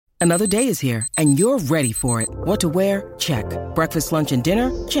Another day is here, and you're ready for it. What to wear? Check. Breakfast, lunch, and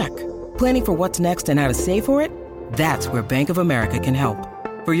dinner? Check. Planning for what's next and how to save for it? That's where Bank of America can help.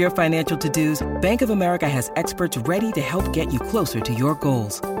 For your financial to-dos, Bank of America has experts ready to help get you closer to your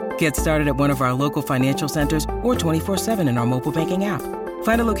goals. Get started at one of our local financial centers or 24/7 in our mobile banking app.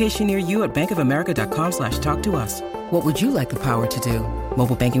 Find a location near you at bankofamerica.com/talktous. What would you like the power to do?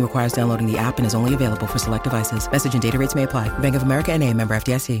 Mobile banking requires downloading the app and is only available for select devices. Message and data rates may apply. Bank of America N.A., member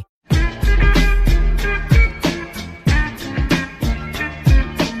FDIC.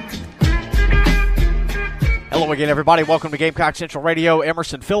 Hello again, everybody. Welcome to Gamecock Central Radio.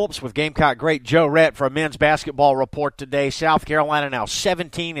 Emerson Phillips with Gamecock great Joe Rett for a men's basketball report today. South Carolina now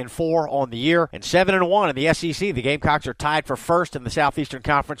 17-4 on the year and 7-1 in the SEC. The Gamecocks are tied for first in the Southeastern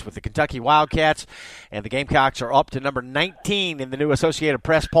Conference with the Kentucky Wildcats, and the Gamecocks are up to number 19 in the new Associated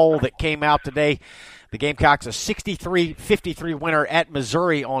Press poll that came out today. The Gamecocks a 63-53 winner at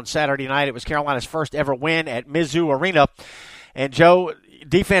Missouri on Saturday night. It was Carolina's first ever win at Mizzou Arena. And Joe,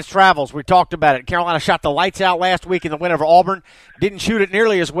 defense travels. We talked about it. Carolina shot the lights out last week in the win over Auburn. Didn't shoot it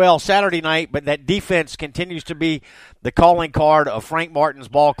nearly as well Saturday night, but that defense continues to be the calling card of Frank Martin's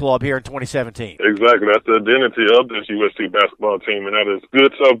ball club here in 2017. Exactly. That's the identity of this USC basketball team, and that is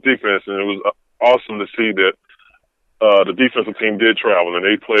good self-defense. And it was awesome to see that the defensive team did travel, and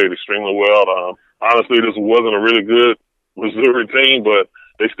they played extremely well. Honestly, this wasn't a really good Missouri team, but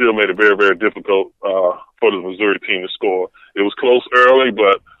they still made it very, very difficult for the Missouri team to score. It was close early,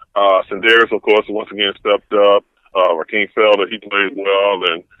 but Sindarius, of course, once again stepped up. Rakeem Felder, he played well,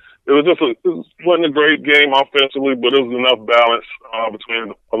 and it wasn't a great game offensively, but it was enough balance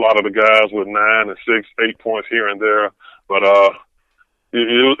between a lot of the guys with 9 and 6, 8 points here and there. But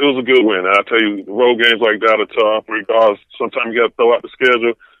it was a good win. And I tell you, road games like that are tough because sometimes you got to throw out the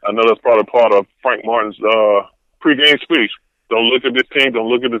schedule. I know that's probably part of Frank Martin's pregame speech. Don't look at this team. Don't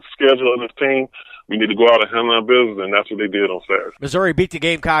look at the schedule of this team. We need to go out and handle our business, and that's what they did on Saturday. Missouri beat the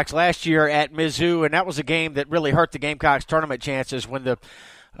Gamecocks last year at Mizzou, and that was a game that really hurt the Gamecocks' tournament chances. When the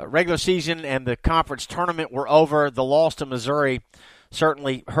regular season and the conference tournament were over, the loss to Missouri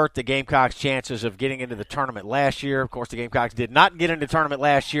certainly hurt the Gamecocks' chances of getting into the tournament last year. Of course, the Gamecocks did not get into the tournament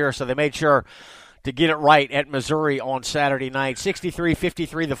last year, so they made sure to get it right at Missouri on Saturday night.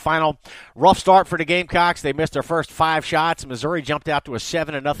 63-53 the final. Rough start for the Gamecocks. They missed their first 5 shots. Missouri jumped out to a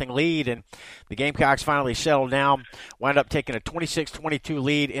 7-0 lead, and the Gamecocks finally settled down, wound up taking a 26-22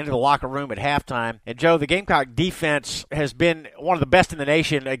 lead into the locker room at halftime. And, Joe, the Gamecock defense has been one of the best in the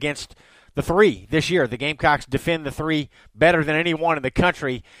nation against the three this year. The Gamecocks defend the three better than anyone in the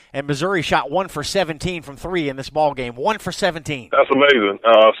country, and Missouri shot 1 for 17 from 3 in this ball game. 1 for 17. That's amazing.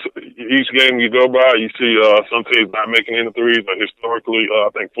 Each game you go by, you see some teams not making any threes, but historically, I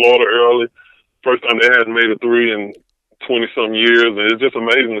think Florida early, first time they hadn't made a 3 in 20-some years, and it's just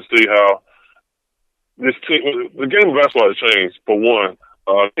amazing to see how this team, the game of basketball has changed, for one.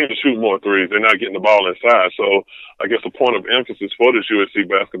 Teams shoot more threes. They're not getting the ball inside. So I guess the point of emphasis for this USC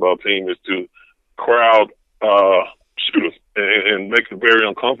basketball team is to crowd shooters and make it very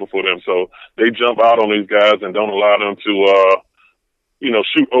uncomfortable for them. So they jump out on these guys and don't allow them to,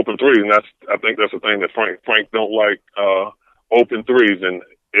 shoot open threes. And I think that's the thing that Frank don't like, open threes. And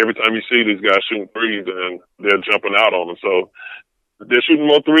every time you see these guys shooting threes, and they're jumping out on them. So they're shooting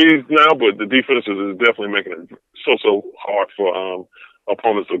more threes now, but the defense is definitely making it so hard for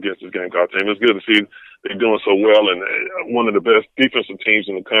opponents against this Gamecock team. It's good to see they're doing so well, and one of the best defensive teams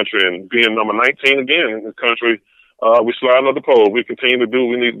in the country, and being number 19 again in the country. We slide on the pole. We continue to do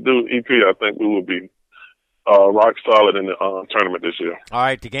what we need to do. EP, I think we will be rock solid in the tournament this year. All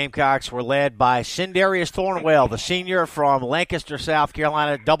right, the Gamecocks were led by Sindarius Thornwell, the senior from Lancaster, South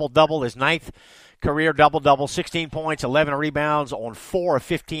Carolina. Double-double, his 9th career double-double, 16 points, 11 rebounds on 4 of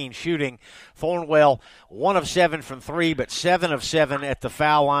 15 shooting. Thornwell, 1 of 7 from 3, but 7 of 7 at the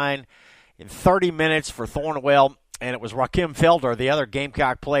foul line in 30 minutes for Thornwell. And it was Rakeem Felder, the other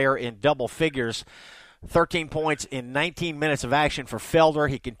Gamecock player, in double figures. 13 points in 19 minutes of action for Felder.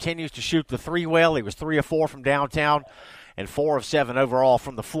 He continues to shoot the 3 well. He was 3 of 4 from downtown and 4 of 7 overall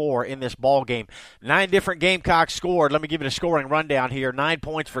from the floor in this ball game. 9 different Gamecocks scored. Let me give you a scoring rundown here. 9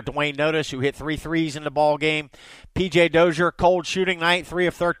 points for Dwayne Notice, who hit 3 threes in the ball game. P.J. Dozier, cold shooting night, 3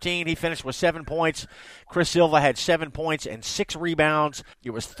 of 13. He finished with 7 points. Chris Silva had 7 points and 6 rebounds. It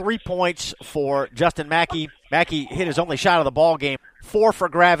was 3 points for Justin Mackey. Mackey hit his only shot of the ball game. 4 for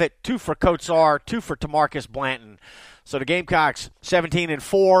Gravitt, 2 for Kotsar, 2 for Tamarcus Blanton. So the Gamecocks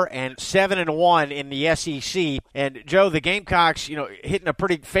 17-4 and 7-1 in the SEC. And Joe, the Gamecocks, hitting a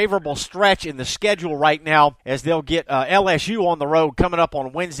pretty favorable stretch in the schedule right now, as they'll get LSU on the road coming up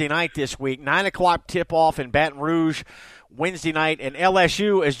on Wednesday night this week. 9 o'clock tip-off in Baton Rouge Wednesday night, and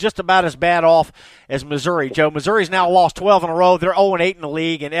LSU is just about as bad off as Missouri. Joe, Missouri's now lost 12 in a row. They're 0-8 in the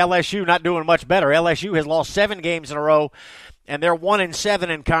league, and LSU not doing much better. LSU has lost 7 games in a row, and they're 1-7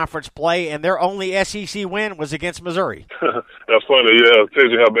 in conference play, and their only SEC win was against Missouri. That's funny, yeah. It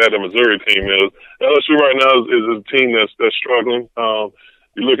tells you how bad the Missouri team is. LSU right now is a team that's struggling.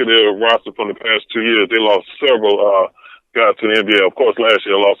 You look at their roster from the past 2 years, they lost several guys to the NBA. Of course, last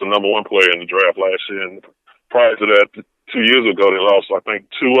year they lost the number 1 player in the draft last year, and prior to that, 2 years ago, they lost, I think,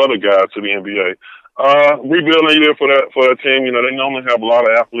 2 other guys to the NBA. Rebuilding year for that team. You know, they normally have a lot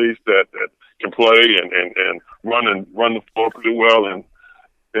of athletes that can play and run the floor pretty well and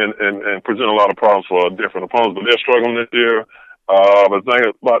present a lot of problems for different opponents. But they're struggling this year. But the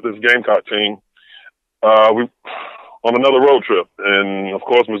thing about this Gamecock team, we on another road trip, and of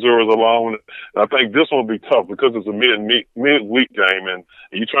course Missouri's along. And I think this one will be tough because it's a midweek game, and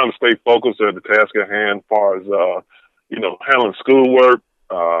you're trying to stay focused at the task at hand, as far as handling schoolwork,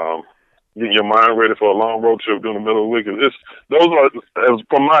 getting your mind ready for a long road trip during the middle of the week.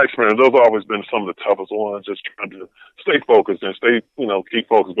 From my experience, those have always been some of the toughest ones. Just trying to stay focused and keep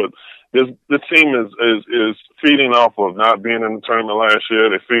focused. But this team is feeding off of not being in the tournament last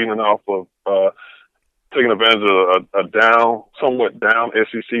year. They're feeding off of taking advantage of a somewhat down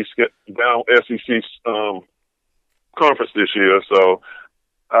SEC conference this year. So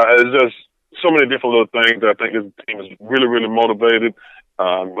it's just so many different little things that I think this team is really, really motivated.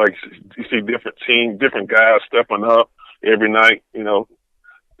 Like you see different guys stepping up every night. You know,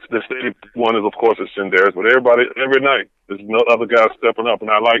 the steady one is, of course, it's Sindarius, but every night there's no other guys stepping up,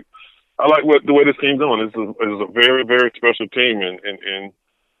 and I like the way this team's doing. This is a very, very special team, and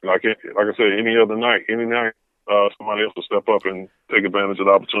like I said, any night, somebody else will step up and take advantage of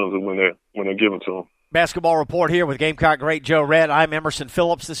the opportunities when they're given to them. Basketball Report here with Gamecock great Joe Rett. I'm Emerson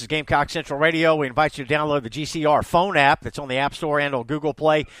Phillips. This is Gamecock Central Radio. We invite you to download the GCR phone app that's on the App Store and on Google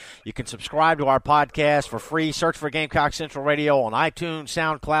Play. You can subscribe to our podcast for free. Search for Gamecock Central Radio on iTunes,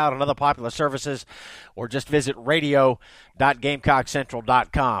 SoundCloud, and other popular services, or just visit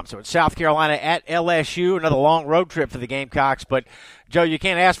radio.gamecockcentral.com. So it's South Carolina at LSU, another long road trip for the Gamecocks. But, Joe, you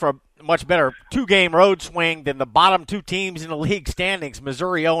can't ask for a much better 2-game road swing than the bottom 2 teams in the league standings.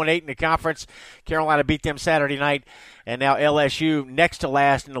 Missouri 0-8 in the conference. Carolina beat them Saturday night. And now LSU next to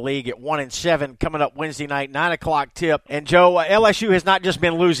last in the league at 1-7 coming up Wednesday night, 9 o'clock tip. And, Joe, LSU has not just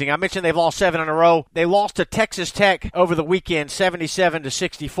been losing. I mentioned they've lost 7 in a row. They lost to Texas Tech over the weekend,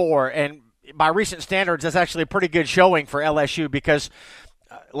 77-64. And by recent standards, that's actually a pretty good showing for LSU because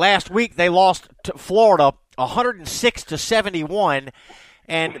last week they lost to Florida 106-71.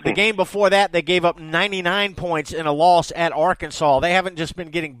 And the game before that, they gave up 99 points in a loss at Arkansas. They haven't just been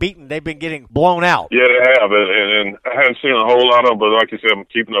getting beaten. They've been getting blown out. Yeah, they have. And I haven't seen a whole lot of them, but like you said, I'm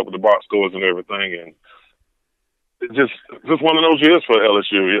keeping up with the box scores and everything. And it's just one of those years for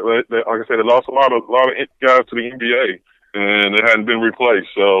LSU. Like I said, they lost a lot of guys to the NBA, and they hadn't been replaced.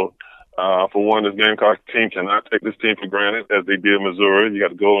 So, for one, this Gamecock team cannot take this team for granted, as they did Missouri. You got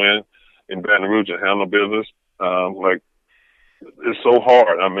to go in Baton Rouge and handle business. It's so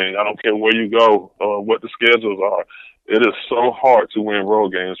hard. I mean, I don't care where you go or what the schedules are. It is so hard to win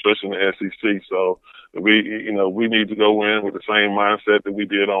road games, especially in the SEC. So we need to go in with the same mindset that we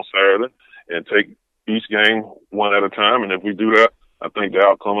did on Saturday and take each game one at a time. And if we do that, I think the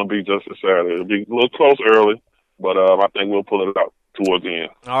outcome will be just as Saturday. It'll be a little close early, but I think we'll pull it out towards the end.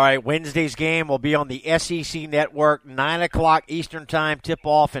 All right, Wednesday's game will be on the SEC Network, 9 o'clock Eastern Time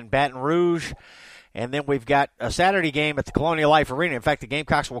tip-off in Baton Rouge. And then we've got a Saturday game at the Colonial Life Arena. In fact, the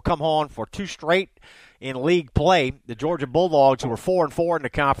Gamecocks will come on for 2 straight in league play. The Georgia Bulldogs, who are 4-4 in the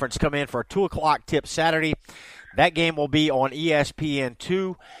conference, come in for a 2 o'clock tip Saturday. That game will be on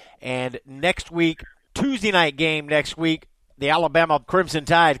ESPN2. And next week, Tuesday night game next week, the Alabama Crimson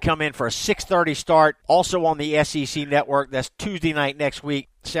Tide come in for a 6:30 start, also on the SEC Network. That's Tuesday night next week.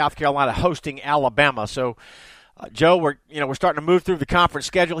 South Carolina hosting Alabama. So, Joe, we're starting to move through the conference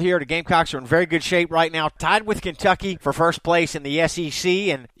schedule here. The Gamecocks are in very good shape right now, tied with Kentucky for first place in the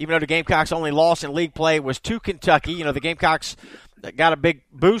SEC. And even though the Gamecocks' only loss in league play was to Kentucky, the Gamecocks got a big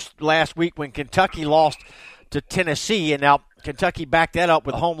boost last week when Kentucky lost to Tennessee, and now Kentucky backed that up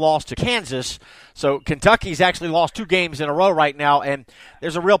with a home loss to Kansas. So Kentucky's actually lost 2 games in a row right now, and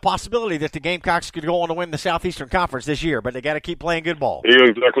there's a real possibility that the Gamecocks could go on to win the Southeastern Conference this year, but they got to keep playing good ball. You're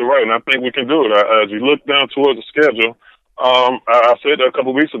exactly right, and I think we can do it. As you look down towards the schedule, I said that a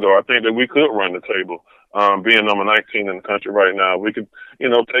couple of weeks ago, I think that we could run the table. Being number 19 in the country right now, we could,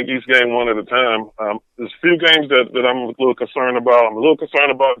 take each game one at a time. There's a few games that I'm a little concerned about. I'm a little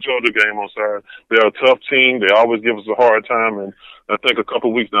concerned about the Georgia game on Saturday. They're a tough team. They always give us a hard time. And I think a couple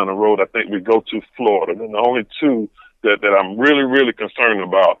of weeks down the road, I think we go to Florida. And the only 2 that I'm really, really concerned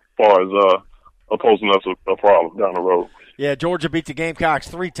about as far as posing us a problem down the road. Yeah, Georgia beat the Gamecocks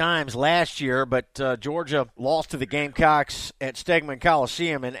 3 times last year, but Georgia lost to the Gamecocks at Stegman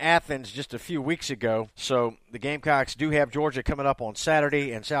Coliseum in Athens just a few weeks ago. So the Gamecocks do have Georgia coming up on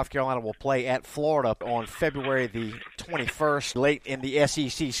Saturday, and South Carolina will play at Florida on February the 21st, late in the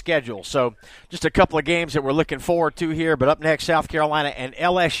SEC schedule. So just a couple of games that we're looking forward to here. But up next, South Carolina and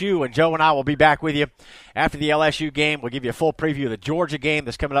LSU, and Joe and I will be back with you after the LSU game. We'll give you a full preview of the Georgia game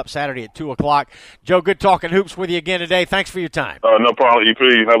that's coming up Saturday at 2 o'clock. Joe, good talking hoops with you again today. Thanks for your time. No problem, EP.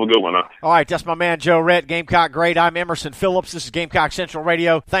 Have a good one. All right, that's my man Joe Rett, Gamecock Great. I'm Emerson Phillips. This is Gamecock Central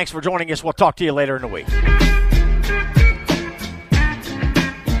Radio. Thanks for joining us. We'll talk to you later in the week.